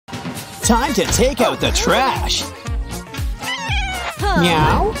Time to take out the trash.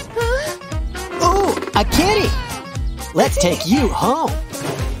 Meow. Ooh, a kitty. Let's take you home.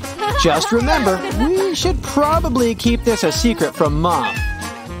 Just remember, we should probably keep this a secret from Mom.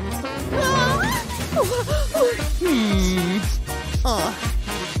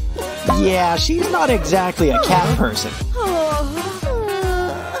 Yeah, she's not exactly a cat person.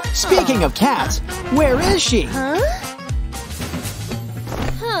 Speaking of cats, where is she?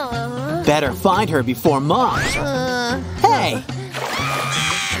 Better find her before Mom. Hey!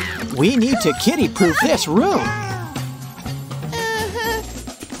 We need to kitty-proof this room.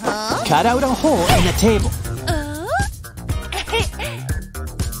 Cut out a hole in the table.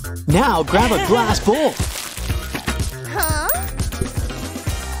 Now grab a glass bowl.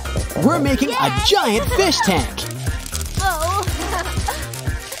 We're making a giant fish tank.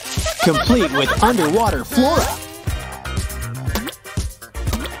 Complete with underwater flora.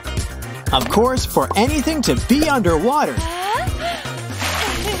 Of course, for anything to be underwater,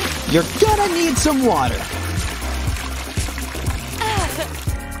 you're gonna need some water.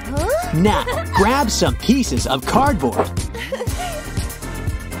 Now, grab some pieces of cardboard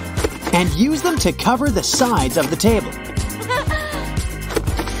and use them to cover the sides of the table.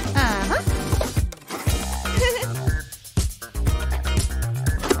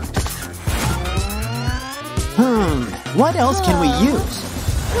 What else can we use?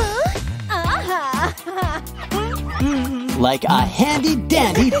 Like a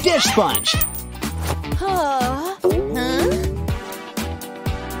handy-dandy dish sponge.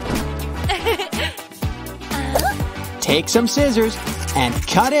 Take some scissors and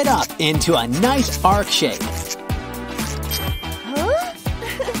cut it up into a nice arc shape.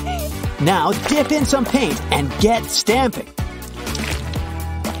 Now dip in some paint and get stamping.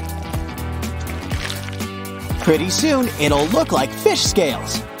 Pretty soon, it'll look like fish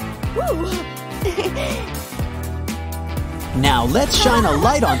scales. Now let's shine a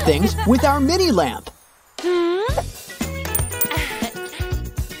light on things with our mini lamp.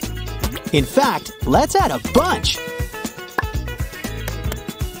 In fact, let's add a bunch.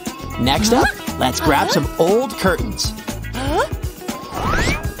 Next up, let's grab some old curtains.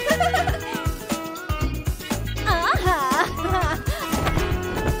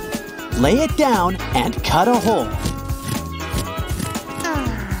 Lay it down and cut a hole.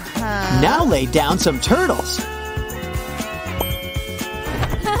 Now lay down some turtles.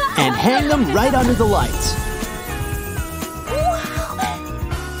 And hang them right under the lights.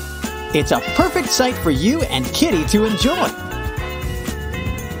 It's a perfect sight for you and Kitty to enjoy.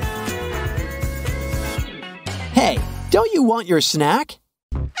 Hey, don't you want your snack?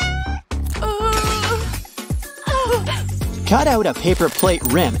 Cut out a paper plate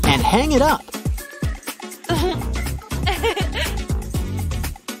rim and hang it up.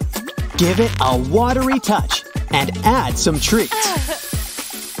 Give it a watery touch and add some treats.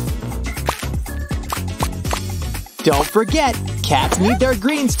 Don't forget, cats need their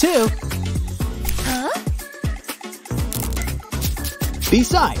greens too.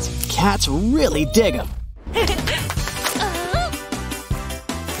 Besides, cats really dig them.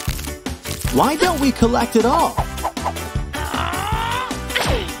 Why don't we collect it all?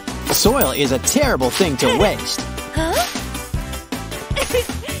 Soil is a terrible thing to waste.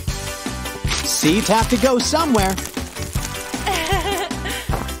 Seeds have to go somewhere.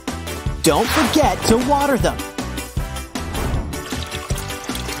 Don't forget to water them.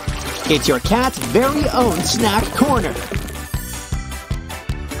 It's your cat's very own snack corner.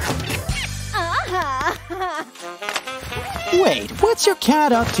 Wait, what's your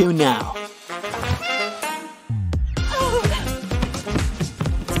cat up to now?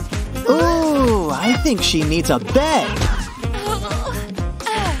 Ooh, I think she needs a bed.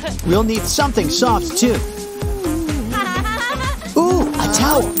 We'll need something soft too. Ooh, a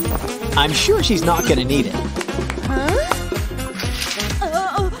towel. I'm sure she's not gonna need it.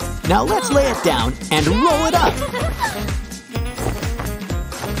 Now let's lay it down and roll it up.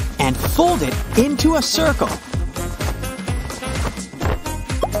 And fold it into a circle.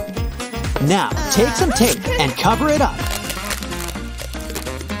 Now take some tape and cover it up.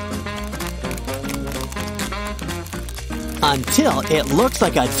 Until it looks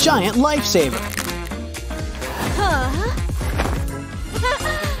like a giant lifesaver.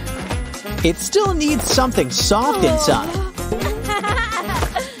 It still needs something soft inside.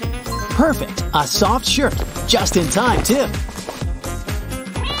 Perfect, a soft shirt, just in time too.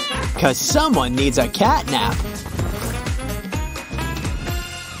 'Cause someone needs a cat nap.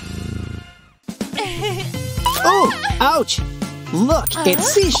 Oh, ouch! Look, it's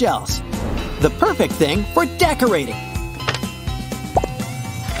seashells. The perfect thing for decorating.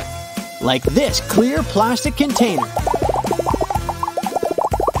 like this clear plastic container.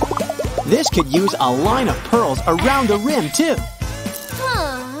 This could use a line of pearls around the rim, too.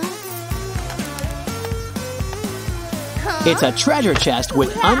 It's a treasure chest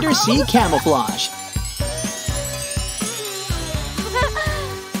with undersea camouflage.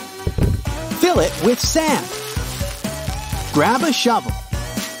 Fill it with sand. Grab a shovel.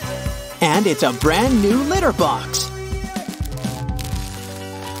 And it's a brand new litter box.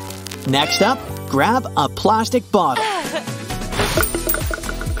 Next up, grab a plastic bottle.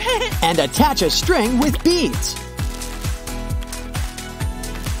 And attach a string with beads.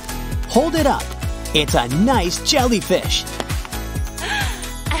 Hold it up. It's a nice jellyfish.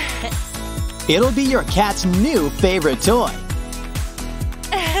 It'll be your cat's new favorite toy.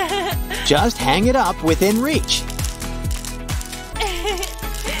 Just hang it up within reach.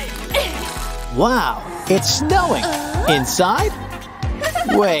 Wow, it's snowing. Inside?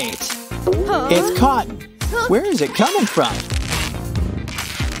 Wait, it's cotton. Where is it coming from?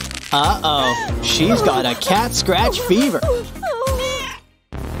 Uh-oh, she's got a cat scratch fever.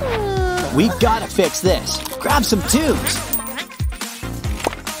 We gotta fix this. Grab some tubes.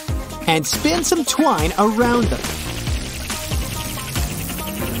 And spin some twine around them.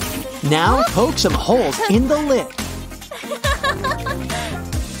 Now poke some holes in the lid.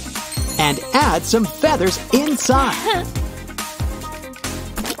 And add some feathers inside.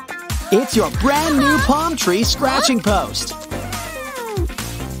 It's your brand new palm tree scratching post.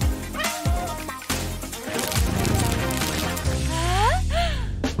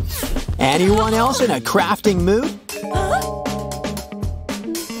 Anyone else in a crafting mood?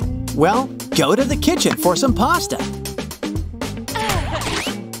 Well, go to the kitchen for some pasta.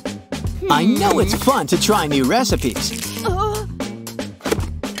 I know it's fun to try new recipes.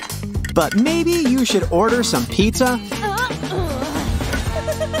 But maybe you should order some pizza?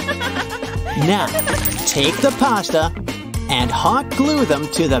 Now, take the pasta and hot glue them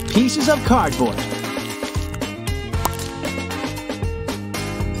to the pieces of cardboard.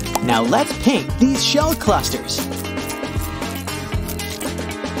 Now let's paint these shell clusters.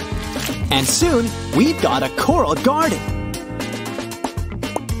 And soon, we've got a coral garden.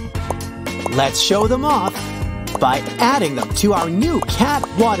 Let's show them off by adding them to our new cat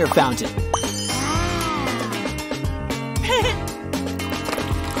water fountain.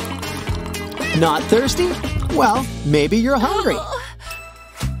 Not thirsty? Well, maybe you're hungry.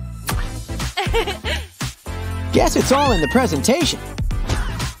 Guess it's all in the presentation.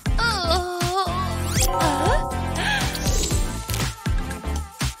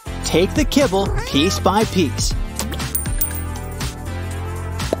 Take the kibble piece by piece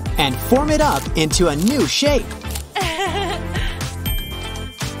and form it up into a new shape.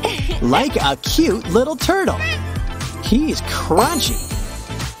 Like a cute little turtle. He's crunchy,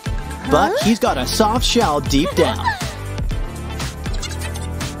 but he's got a soft shell deep down.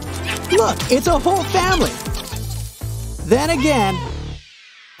 Look, it's a whole family. Then again,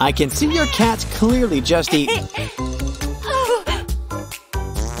 I can see your cat's clearly just eating.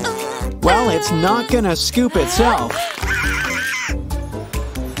 Well, it's not gonna scoop itself.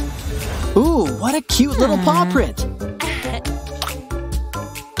 Ooh, what a cute little paw print.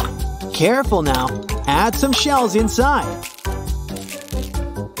 Careful now. Add some shells inside.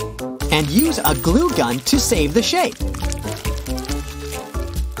 And use a glue gun to save the shape.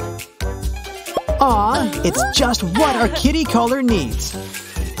 Aw, it's just what our kitty color needs.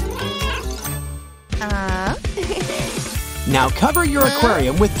 Now cover your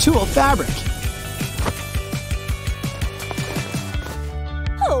aquarium with tulle fabric.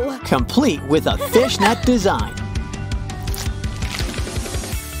 Complete with a fishnet design.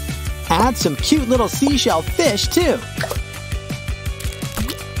 Add some cute little seashell fish, too.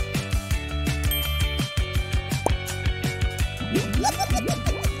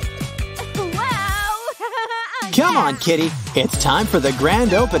 Wow! Come on, kitty. It's time for the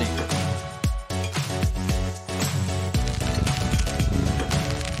grand opening.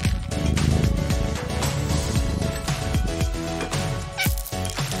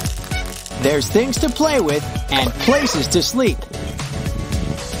 There's things to play with and places to sleep.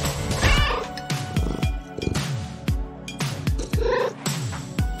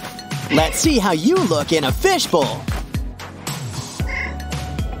 Let's see how you look in a fishbowl.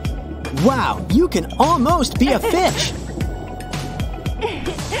 Wow, you can almost be a fish.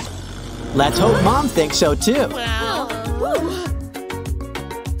 Let's hope Mom thinks so too.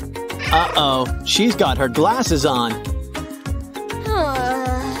 Uh-oh, she's got her glasses on.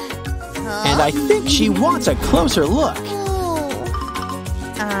 And I think she wants a closer look.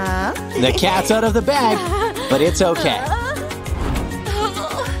 The cat's out of the bag, but it's okay.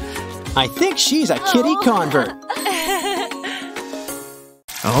 I think she's a kitty convert.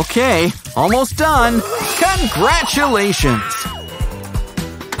 Okay, almost done. Congratulations!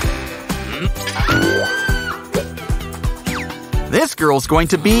 This girl's going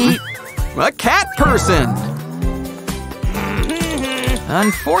to be a cat person.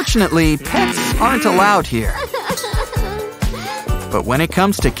 Unfortunately, pets aren't allowed here. But when it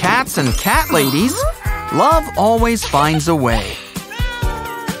comes to cats and cat ladies, love always finds a way.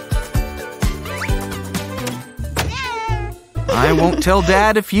 I won't tell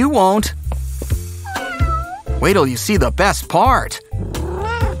Dad if you won't. Wait till you see the best part.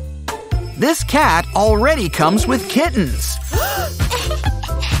 This cat already comes with kittens.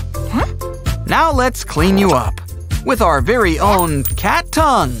 Now let's clean you up with our very own cat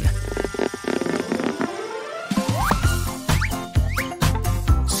tongue.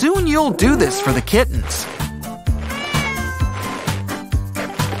 Soon you'll do this for the kittens.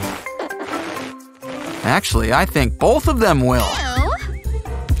 Actually, I think both of them will.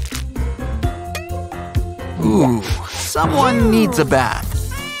 Ooh, someone needs a bath.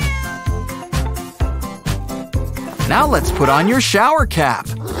 Now let's put on your shower cap.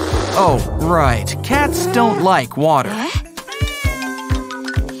 Oh, right, cats don't like water.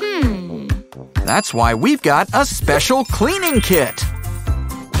 That's why we've got a special cleaning kit.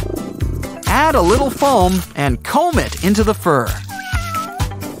 Add a little foam and comb it into the fur.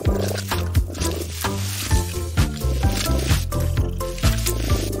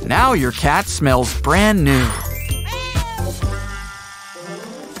 Now your cat smells brand new.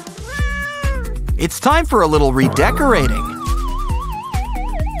 It's time for a little redecorating.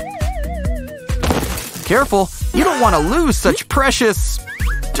 Careful, you don't want to lose such precious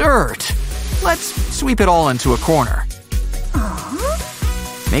dirt. Let's sweep it all into a corner.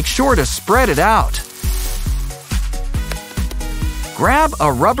 Make sure to spread it out. Grab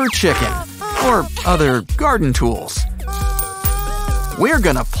a rubber chicken or other garden tools. We're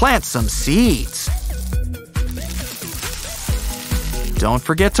gonna plant some seeds. Don't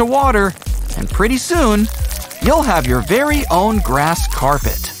forget to water, and pretty soon, you'll have your very own grass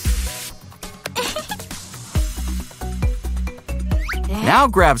carpet. Now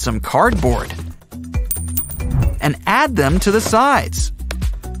grab some cardboard and add them to the sides.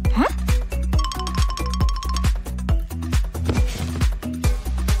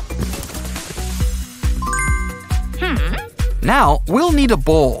 Now we'll need a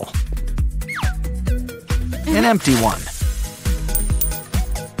bowl. An empty one.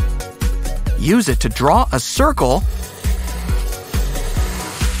 Use it to draw a circle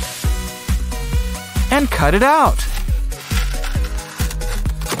and cut it out.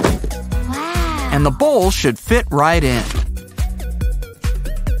 And the bowl should fit right in.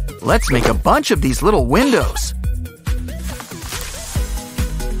 Let's make a bunch of these little windows.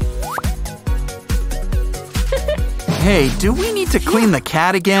 Hey, do we need to clean the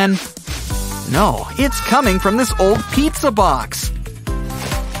cat again? No, it's coming from this old pizza box.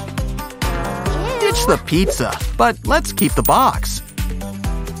 Ditch the pizza, but let's keep the box.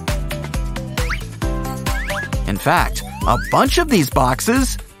 In fact, a bunch of these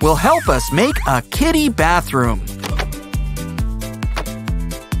boxes will help us make a kitty bathroom.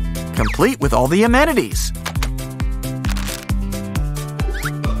 Complete with all the amenities.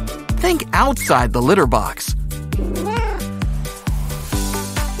 Think outside the litter box.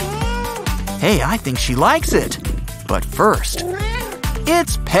 Hey, I think she likes it. But first,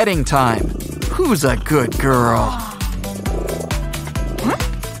 it's petting time. Who's a good girl?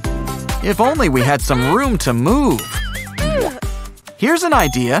 If only we had some room to move. Here's an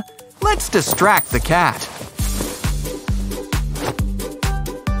idea. Let's distract the cat.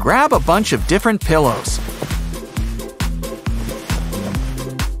 Grab a bunch of different pillows.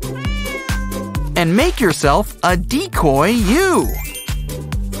 And make yourself a decoy you.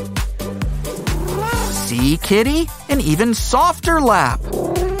 See, kitty? An even softer lap.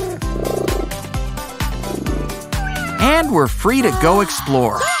 And we're free to go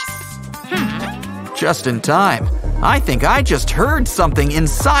explore. Just in time. I think I just heard something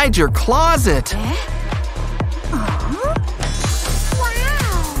inside your closet.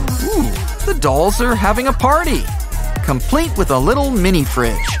 Ooh, the dolls are having a party. Complete with a little mini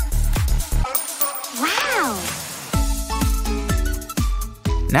fridge.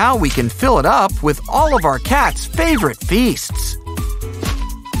 Now we can fill it up with all of our cat's favorite feasts.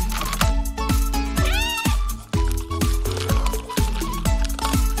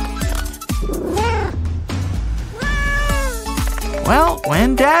 Well,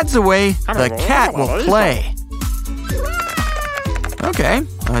 when Dad's away, the cat will play. Okay,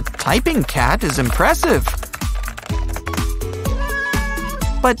 a typing cat is impressive.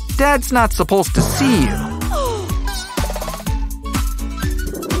 But Dad's not supposed to see you.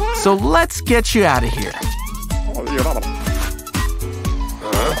 So let's get you out of here.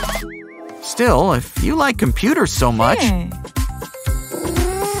 Still, if you like computers so much,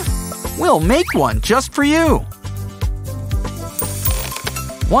 we'll make one just for you.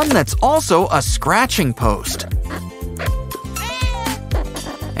 One that's also a scratching post.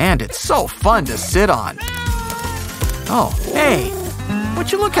 And it's so fun to sit on. Oh, hey,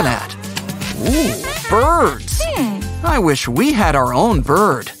 what you looking at? Ooh, birds. I wish we had our own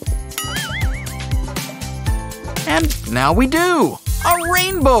bird. And now we do, a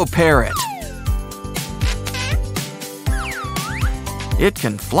rainbow parrot. It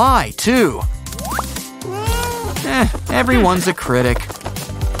can fly, too. Everyone's a critic.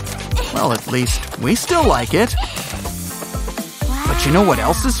 Well, at least we still like it. But you know what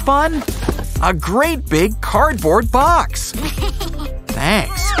else is fun? A great big cardboard box.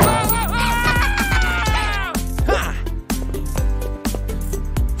 Thanks.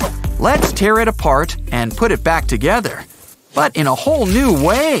 Let's tear it apart and put it back together, but in a whole new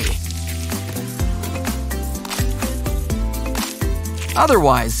way.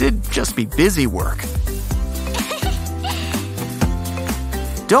 Otherwise, it'd just be busy work.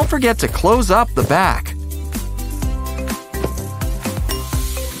 Don't forget to close up the back.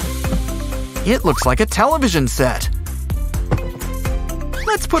 It looks like a television set.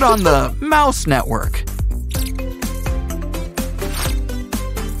 Let's put on the mouse network.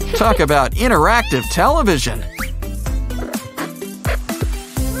 Talk about interactive television.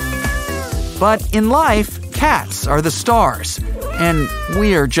 But in life, cats are the stars, and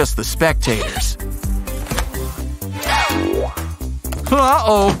we are just the spectators.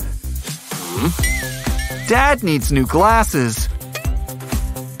 Uh-oh. Dad needs new glasses.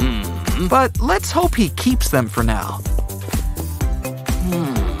 But let's hope he keeps them for now.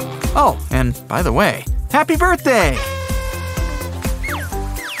 Oh, and by the way, happy birthday!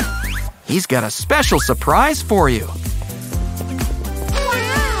 He's got a special surprise for you.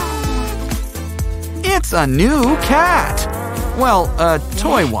 It's a new cat. Well, a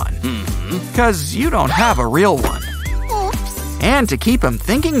toy one. 'Cause you don't have a real one. And to keep him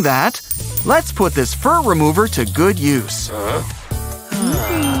thinking that, let's put this fur remover to good use.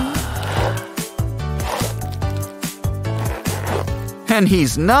 And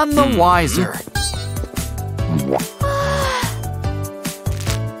he's none the wiser.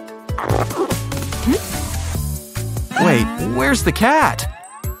 Wait, where's the cat?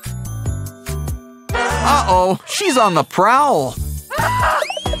 Uh-oh, she's on the prowl.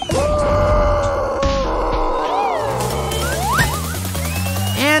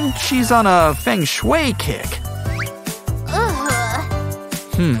 And she's on a feng shui kick.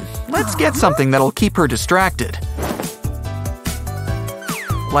 Let's get something that'll keep her distracted.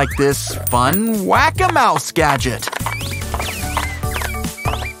 Like this fun whack-a-mouse gadget.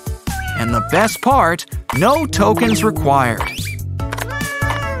 And the best part, no tokens required.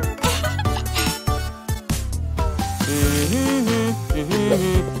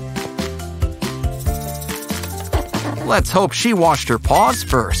 Let's hope she washed her paws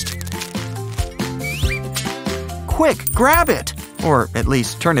first. Quick, grab it! Or at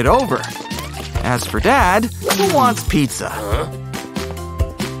least turn it over. As for Dad, who wants pizza?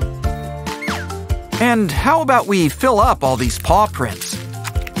 And how about we fill up all these paw prints?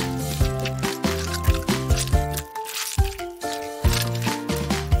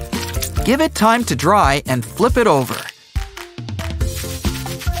 Give it time to dry and flip it over.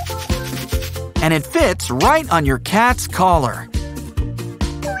 And it fits right on your cat's collar.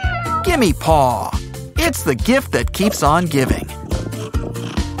 Gimme paw. It's the gift that keeps on giving.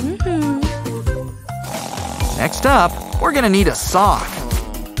 Next up, we're gonna need a sock.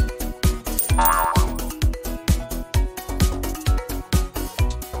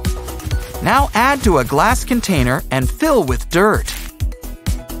 Now add to a glass container and fill with dirt.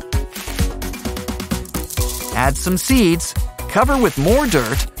 Add some seeds, cover with more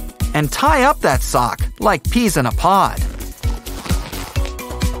dirt, and tie up that sock like peas in a pod.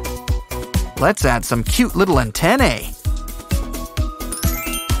 Let's add some cute little antennae.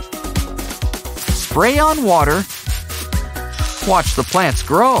 Spray on water. Watch the plants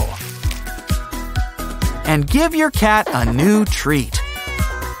grow. And give your cat a new treat.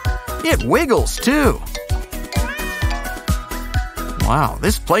 It wiggles too. Wow,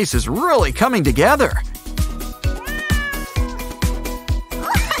 this place is really coming together.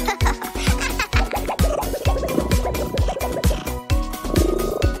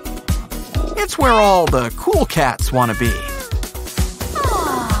 It's where all the cool cats want to be.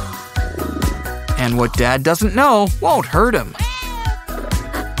 And what Dad doesn't know won't hurt him.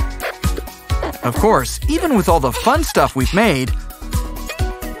 Of course, even with all the fun stuff we've made,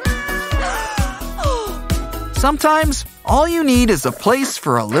 sometimes all you need is a place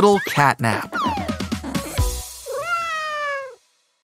for a little cat nap.